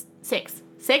chances to... 6.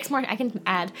 6 more... I can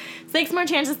add. 6 more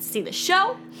chances to see the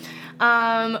show.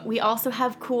 We also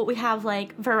have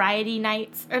like, variety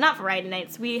nights. Or not variety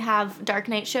nights. We have dark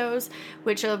night shows,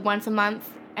 which are once a month.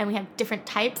 And we have different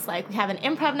types. Like, we have an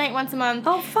improv night once a month.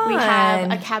 Oh, fun. We have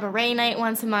a cabaret night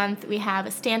once a month. We have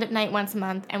a stand-up night once a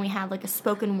month. And we have, like, a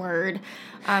spoken word.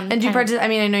 And do you participate? I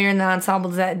mean, I know you're in the ensemble.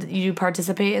 Does that you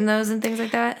participate in those and things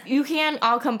like that? You can.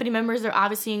 All company members are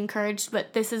obviously encouraged,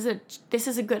 but this is a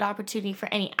good opportunity for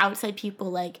any outside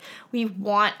people. Like, we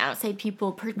want outside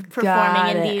people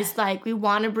performing in these. Like, we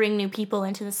want to bring new people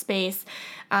into the space.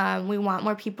 We want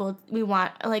more people. We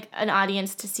want, like, an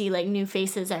audience to see, like, new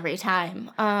faces every time.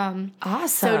 Awesome.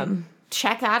 So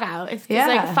check that out. It's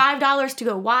like $5 to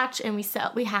go watch, and we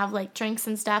have, like, drinks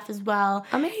and stuff as well.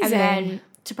 Amazing. And then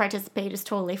to participate is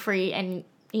totally free, and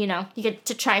you know, you get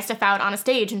to try stuff out on a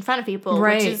stage in front of people,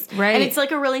 right? And it's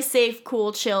like a really safe,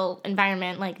 cool, chill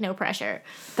environment, like no pressure.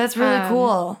 That's really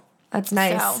cool. That's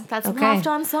nice. So that's Loft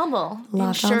Ensemble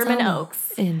in Sherman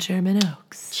Oaks. In Sherman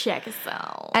Oaks. Check us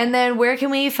out. And then where can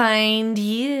we find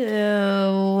you?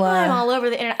 I'm all over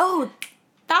the internet. Oh,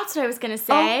 that's what I was gonna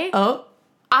say. Oh.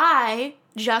 I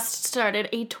just started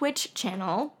a Twitch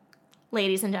channel,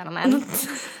 ladies and gentlemen.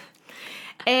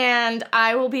 And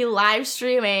I will be live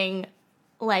streaming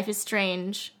Life is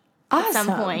Strange at some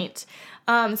point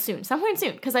soon. Some point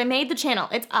soon, because I made the channel.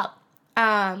 It's up.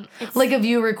 It's like of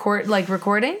you recording?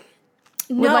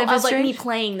 No, of like me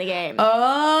playing the game. Oh.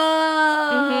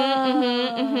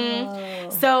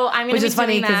 So I'm going to be doing that. Which is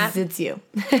funny because it's you.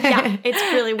 Yeah, it's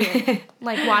really weird.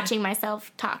 Like watching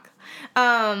myself talk.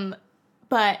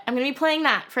 But I'm going to be playing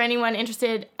that for anyone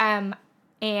interested. And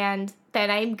then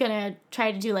I'm going to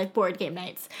try to do, like, board game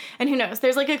nights. And who knows?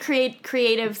 There's, like, a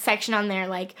creative section on there.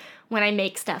 Like, when I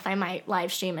make stuff, I might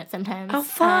live stream it sometimes. Oh,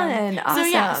 fun. Awesome. So,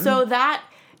 yeah. So that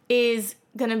is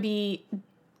going to be...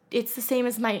 It's the same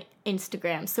as my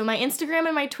Instagram. So my Instagram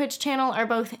and my Twitch channel are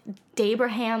both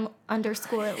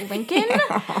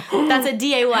Dayebraham_Lincoln. That's a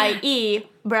DAYE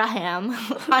Braham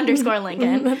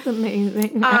 _Lincoln. That's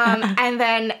amazing. And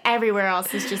then everywhere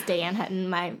else is just Dayeanne Hutton.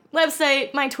 My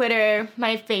website, my Twitter,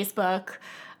 my Facebook.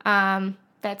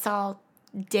 That's all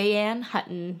Dayeanne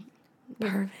Hutton.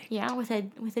 Perfect. Yeah, with a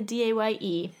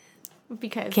DAYE.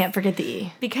 Because can't forget the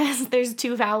E. Because there's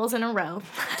 2 vowels in a row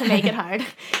to make it hard.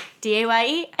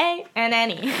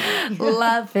 DAYEANNE.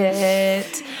 Love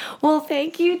it. Well,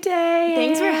 thank you, Day.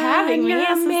 Thanks for having me.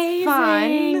 You're amazing.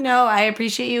 Fun. No, I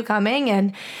appreciate you coming,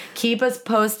 and keep us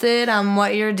posted on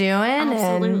what you're doing.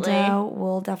 Absolutely. And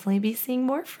we'll definitely be seeing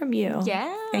more from you.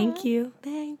 Yeah. Thank you.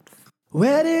 Thanks.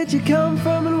 Where did you come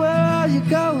from and where are you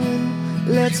going?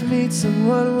 Let's meet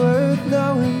someone worth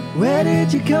knowing. Where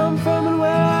did you come from and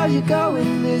where are you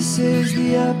going? This is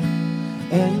the up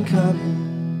and coming.